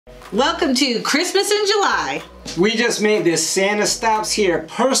Welcome to Christmas in July. We just made this Santa Stops Here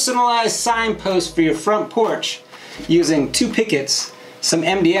personalized signpost for your front porch using 2 pickets, some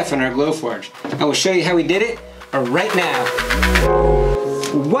MDF in our Glowforge. I will show you how we did it right now.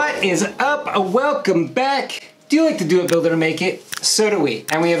 What is up? Welcome back. Do you like to do it, build it, or make it? So do we.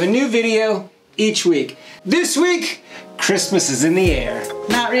 And we have a new video each week. This week, Christmas is in the air.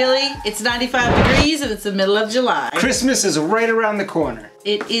 Not really. It's 95 degrees and it's the middle of July. Christmas is right around the corner.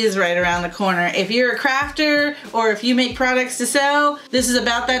 It is right around the corner. If you're a crafter or if you make products to sell, this is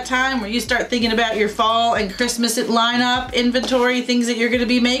about that time where you start thinking about your fall and Christmas lineup, inventory, things that you're going to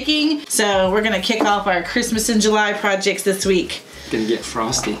be making. So we're going to kick off our Christmas in July projects this week. Gonna get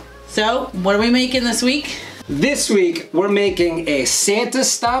frosty. So what are we making this week? This week we're making a Santa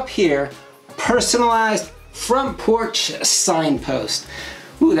Stop Here personalized front porch signpost.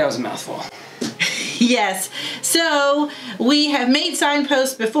 Ooh, that was a mouthful. Yes, so we have made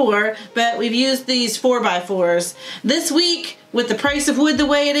signposts before, but we've used these 4x4s. This week, with the price of wood the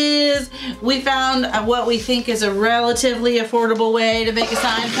way it is, we found what we think is a relatively affordable way to make a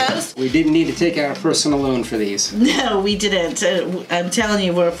signpost. We didn't need to take out a personal loan for these. No, we didn't. I'm telling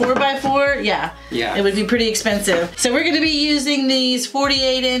you, we're a 4x4, yeah, it would be pretty expensive. So we're going to be using these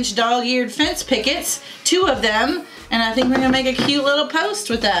 48-inch dog-eared fence pickets, 2 of them, and I think we're going to make a cute little post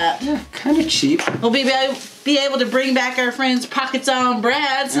with that. Yeah, kind of cheap. We'll be able to bring back our friends Pockets on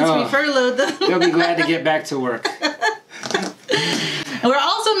Brad since we furloughed them. They'll be glad to get back to work. And we're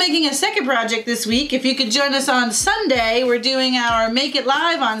also making a second project this week. If you could join us on Sunday, we're doing our Make It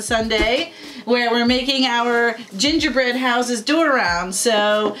Live on Sunday, where we're making our gingerbread houses door round.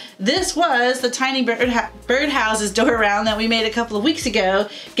 So this was the tiny bird houses door round that we made a couple of weeks ago.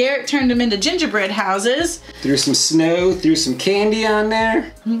 Garrett turned them into gingerbread houses. Threw some snow, threw some candy on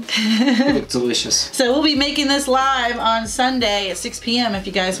there. It looked delicious. So we'll be making this live on Sunday at 6 p.m. If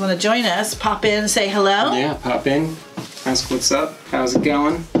you guys want to join us, pop in, say hello. Yeah, pop in, ask what's up, how's it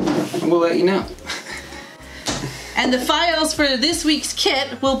going, and we'll let you know. And the files for this week's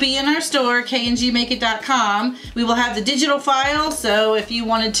kit will be in our store, kngmakeit.com. We will have the digital file, so if you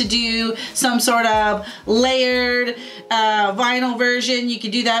wanted to do some sort of layered vinyl version, you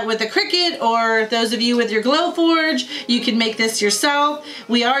could do that with a Cricut, or those of you with your Glowforge, you can make this yourself.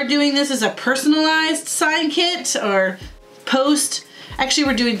 We are doing this as a personalized sign kit or post. Actually,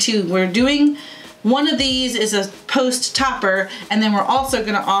 we're doing 2. We're doing one of these is a post topper, and then we're also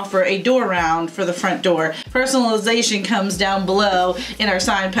going to offer a door round for the front door. Personalization comes down below in our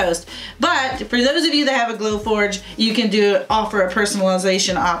signpost. But for those of you that have a Glowforge, you can offer a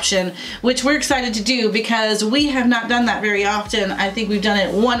personalization option, which we're excited to do because we have not done that very often. I think we've done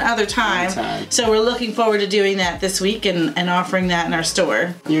it one other time. So we're looking forward to doing that this week and offering that in our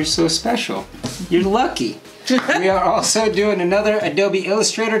store. You're so special. You're lucky. We are also doing another Adobe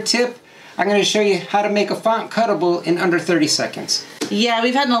Illustrator tip. I'm going to show you how to make a font cuttable in under 30 seconds. Yeah,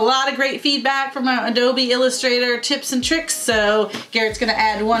 we've had a lot of great feedback from our Adobe Illustrator tips and tricks, so Garrett's going to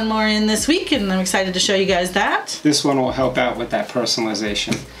add one more in this week, and I'm excited to show you guys that. This one will help out with that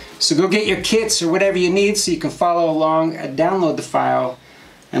personalization. So go get your kits or whatever you need so you can follow along, download the file,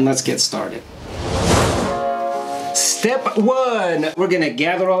 and let's get started. Step 1, we're going to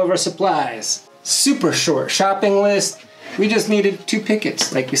gather all of our supplies. Super short shopping list. We just needed 2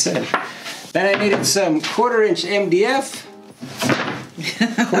 pickets, like we said. Then I needed some 1/4-inch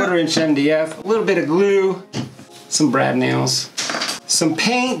MDF, a little bit of glue, some brad nails, some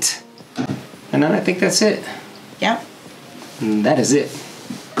paint, and then I think that's it. Yep. And that is it.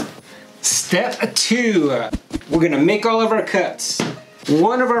 Step 2, we're gonna make all of our cuts.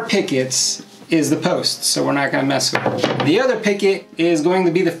 One of our pickets is the post, so we're not gonna mess with it. The other picket is going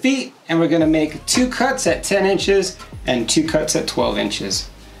to be the feet, and we're gonna make 2 cuts at 10 inches and 2 cuts at 12 inches.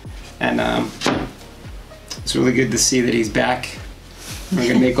 And it's really good to see that he's back. We're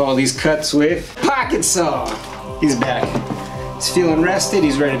gonna make all these cuts with pocket saw. He's back. He's feeling rested,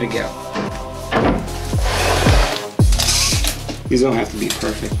 he's ready to go. These don't have to be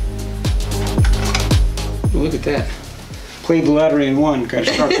perfect. Oh, look at that. Played the lottery and won, got a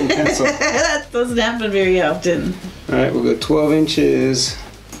sharpened pencil. That doesn't happen very often. All right, we'll go 12 inches,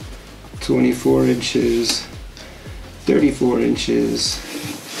 24 inches, 34 inches,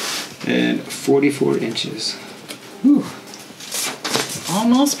 and 44 inches. Whew.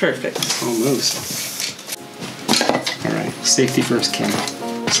 Almost perfect. Almost. All right, safety first, Kim.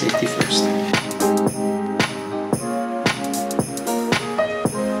 Safety first.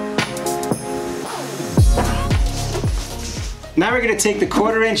 Now we're going to take the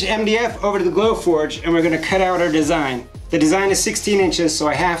 1/4-inch MDF over to the Glowforge and we're going to cut out our design. The design is 16 inches, so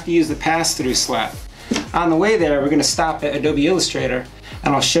I have to use the pass-through slot. On the way there, we're going to stop at Adobe Illustrator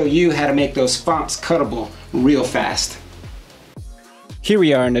and I'll show you how to make those fonts cuttable real fast. Here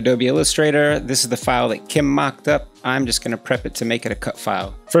we are in Adobe Illustrator. This is the file that Kim mocked up. I'm just gonna prep it to make it a cut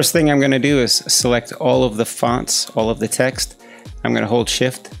file. First thing I'm gonna do is select all of the fonts, all of the text. I'm gonna hold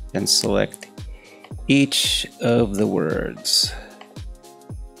Shift and select each of the words.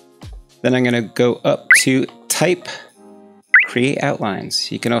 Then I'm gonna go up to Type, Create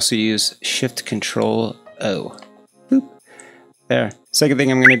Outlines. You can also use Shift Control O. Boop. There. Second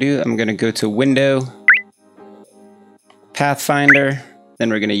thing I'm gonna do, I'm gonna go to Window, Pathfinder, then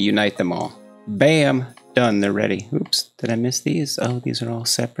we're gonna unite them all. Bam, done, they're ready. Oops, did I miss these? Oh, these are all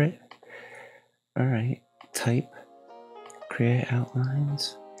separate. All right, Type, Create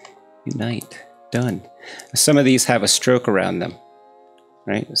Outlines, Unite, done. Some of these have a stroke around them,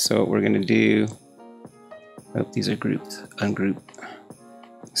 right? So what we're gonna do, oh, these are grouped, ungroup,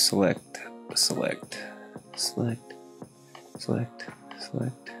 select, select, select, select,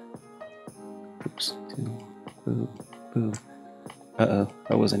 select, oops, boom, boom. Uh-oh,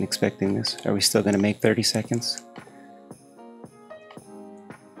 I wasn't expecting this. Are we still gonna make 30 seconds?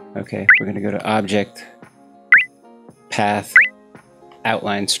 Okay, we're gonna go to Object, Path,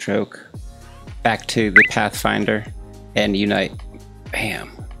 Outline Stroke, back to the Pathfinder, and Unite.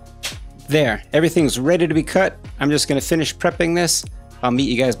 Bam. There, everything's ready to be cut. I'm just gonna finish prepping this. I'll meet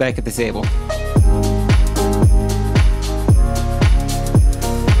you guys back at the table.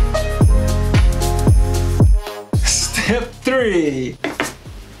 Step 3.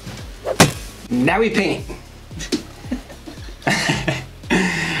 Now we paint.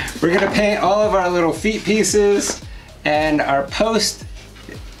 We're gonna paint all of our little feet pieces and our post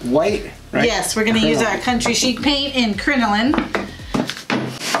white, right? Yes, we're gonna use our country chic paint in crinoline.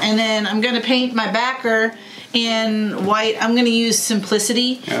 And then I'm gonna paint my backer in white. I'm gonna use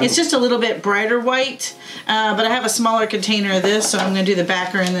Simplicity. Oh. It's just a little bit brighter white, but I have a smaller container of this, so I'm gonna do the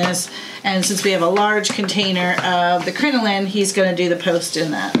backer in this. And since we have a large container of the crinoline, he's gonna do the post in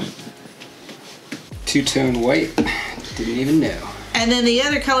that. Two-tone white, didn't even know. And then the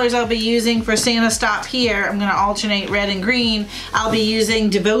other colors I'll be using for Santa Stop Here, I'm gonna alternate red and green. I'll be using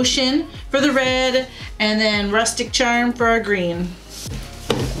Devotion for the red, and then Rustic Charm for our green.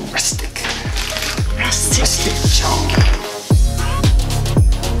 Rustic Charm.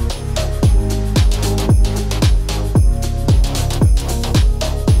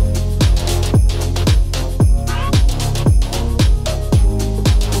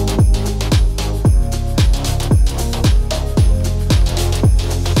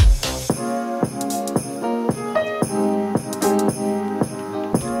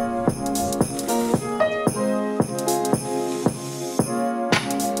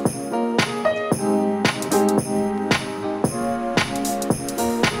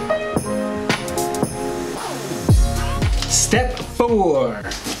 Step 4.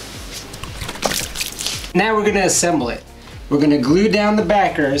 Now we're gonna assemble it. We're gonna glue down the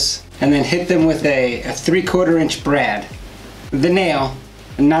backers and then hit them with a 3/4 inch brad. The nail,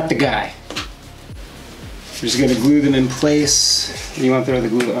 and not the guy. We're just gonna glue them in place. You want to throw the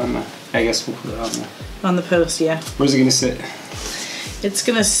glue on the, I guess we'll put it on the post, yeah. Where's it gonna sit? It's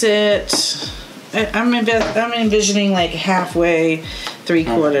gonna sit, I'm envisioning like halfway,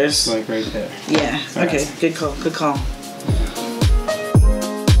 3/4. Like right there. Yeah, all okay, right. Good call, good call.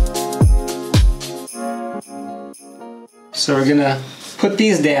 So we're gonna put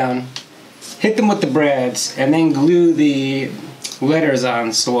these down, hit them with the brads, and then glue the letters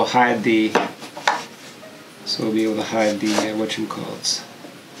on so we'll hide the, so we'll be able to hide the, whatchamacallits,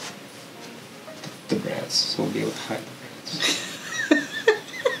 the brads, so we'll be able to hide the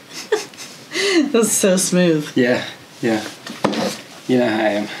brads. That's so smooth. Yeah, yeah. You know how I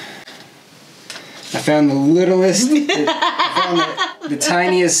am. I found the littlest, I found the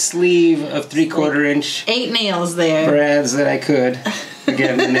tiniest sleeve of 3/4 inch 8 nails there. brads that I could.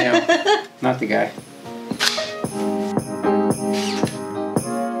 Again, the nail, not the guy.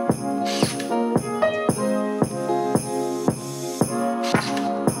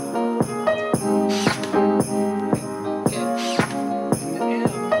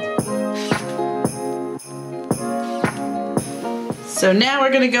 So now we're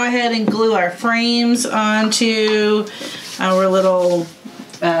going to go ahead and glue our frames onto our little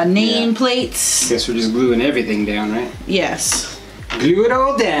name plates. Guess we're just gluing everything down, right? Yes. Glue it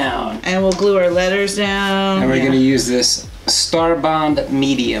all down. And we'll glue our letters down. And we're going to use this Star Bond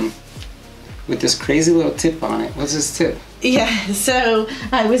medium with this crazy little tip on it. What's this tip? Yeah, so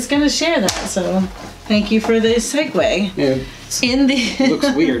I was going to share that, so thank you for the segue. Yeah, In the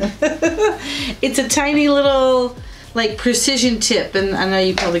looks weird. It's a tiny little like precision tip, and I know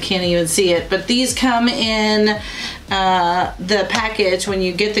you probably can't even see it, but these come in the package when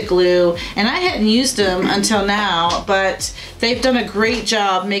you get the glue, and I hadn't used them until now, but they've done a great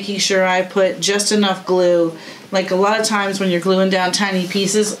job making sure I put just enough glue. Like a lot of times when you're gluing down tiny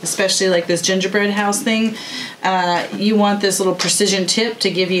pieces, especially like this gingerbread house thing, you want this little precision tip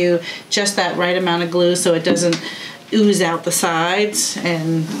to give you just that right amount of glue so it doesn't ooze out the sides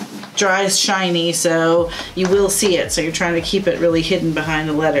and dries shiny, so you will see it. So you're trying to keep it really hidden behind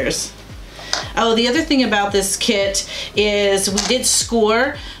the letters. Oh, the other thing about this kit is we did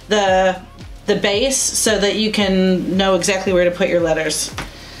score the base so that you can know exactly where to put your letters.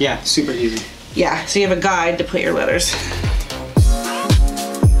 Yeah, super easy. Yeah, so you have a guide to put your letters.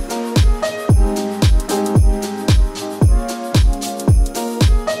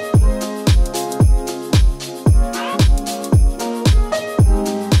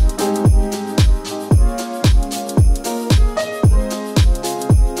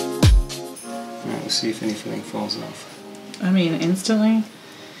 See if anything falls off. I mean, instantly.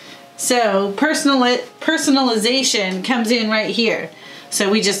 So personalization comes in right here. So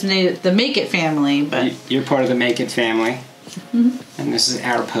we just made the Make It family, but you're part of the Make It family, and this is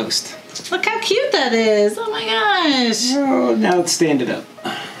our post. Look how cute that is! Oh my gosh! Oh, now let's stand it up.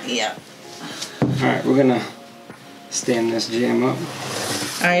 Yeah. All right, we're gonna stand this jam up.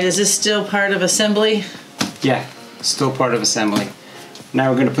 All right, is this still part of assembly? Yeah, still part of assembly. Now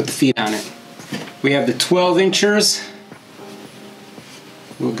we're gonna put the feet on it. We have the 12 inchers.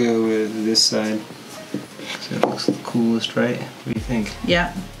 We'll go with this side. So it looks the coolest, right? What do you think?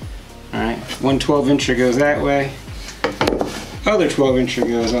 Yeah. Alright, one 12 incher goes that way. Other 12 incher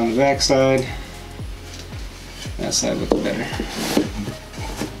goes on the back side. That side looks better.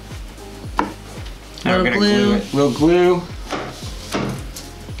 Now we're gonna glue it. We'll glue.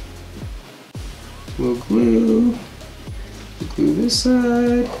 We'll glue. We'll glue this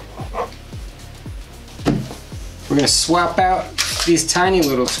side. We're gonna swap out these tiny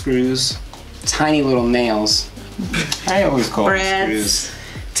little screws, tiny little nails. I always call them screws.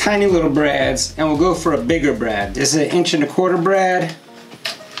 Tiny little brads, and we'll go for a bigger brad. This is an 1¼ inch brad.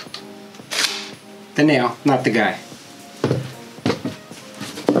 The nail, not the guy.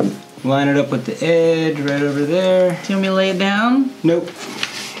 Line it up with the edge right over there. Do you want me to lay it down? Nope.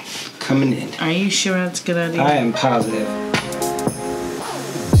 Coming in. Are you sure that's a good idea? I am positive.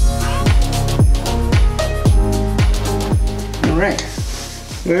 Alright,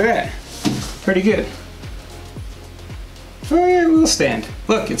 look at that. Pretty good. Oh yeah, it will stand.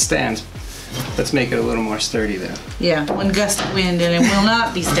 Look, it stands. Let's make it a little more sturdy though. Yeah, one gust of wind and it will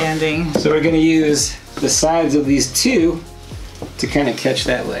not be standing. So we're going to use the sides of these two to kind of catch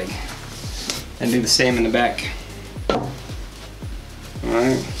that leg. And do the same in the back.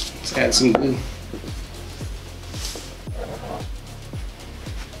 Alright, let's add some glue.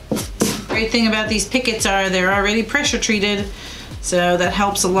 Great thing about these pickets are they're already pressure treated, so that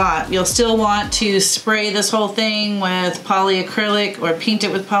helps a lot. You'll still want to spray this whole thing with polyacrylic or paint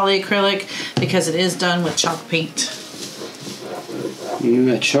it with polyacrylic because it is done with chalk paint.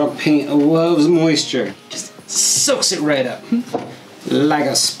 That chalk paint loves moisture. Just soaks it right up like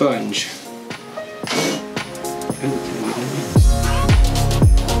a sponge.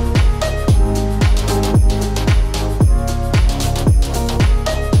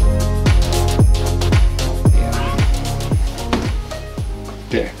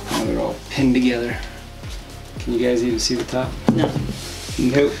 There, now they're all pinned together. Can you guys even see the top? No.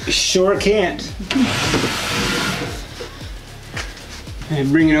 Nope, sure can't.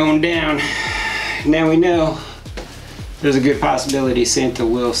 And bring it on down. Now we know there's a good possibility Santa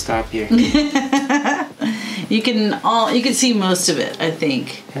will stop here. You can see most of it, I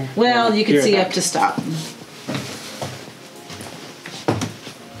think. Well, you can see up to stop.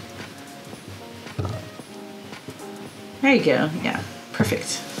 There you go. Yeah.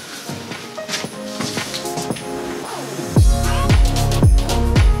 Perfect.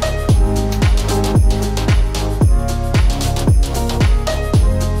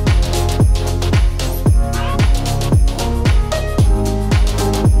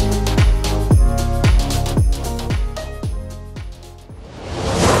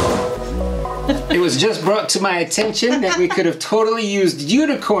 It was just brought to my attention that we could have totally used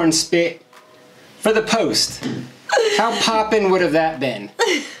unicorn spit for the post. How poppin' would have that been?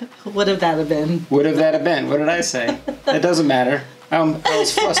 Would have that have been? Would have that have been? What did I say? It doesn't matter. I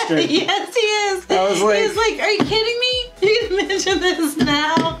was flustered. Yes, he is. I was like, are you kidding me? You can mention this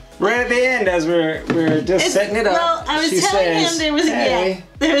now. Right at the end, as we're just setting it up. Well, I was telling him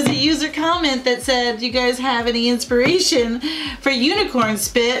there was a user comment that said, "Do you guys have any inspiration for unicorn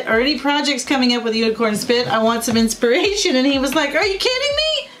spit or any projects coming up with unicorn spit? I want some inspiration." And he was like, "Are you kidding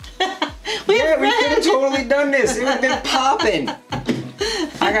me?" we could have totally done this. It would have been popping.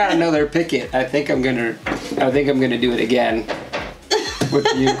 I got another picket. I think I'm gonna do it again with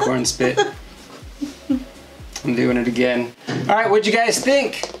the unicorn spit. I'm doing it again. All right, what'd you guys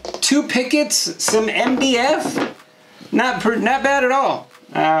think? 2 pickets, some MDF. Not bad at all.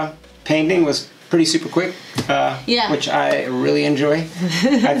 Painting was pretty super quick, which I really enjoy.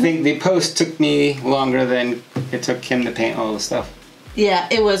 I think the post took me longer than it took him to paint all the stuff. Yeah,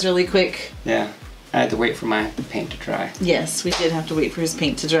 it was really quick. Yeah, I had to wait for my paint to dry. Yes, we did have to wait for his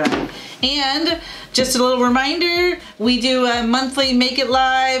paint to dry. And just a little reminder, we do a monthly Make It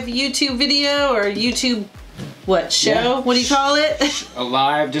Live YouTube video or YouTube show? Yeah. What do you call it? Just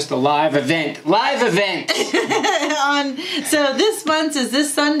a live event. Live event! So this month's is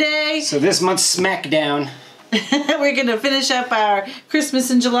this Sunday. So this month's Smackdown. We're going to finish up our Christmas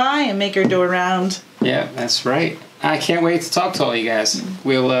in July and make our door round. Yeah, that's right. I can't wait to talk to all you guys.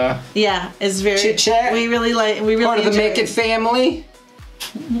 We'll it's very chit chat. We really part of the Make It family.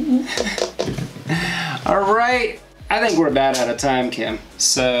 All right. I think we're about out of time, Kim.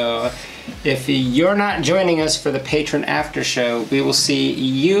 So if you're not joining us for the patron after show, we will see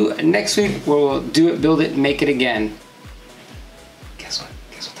you next week where we'll do it, build it, and make it again. Guess what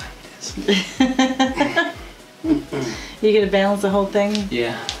time it is? You're gonna balance the whole thing?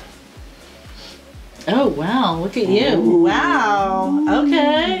 Yeah. Oh wow, look at you. Ooh. Wow.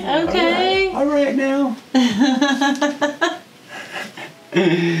 Okay. All right now.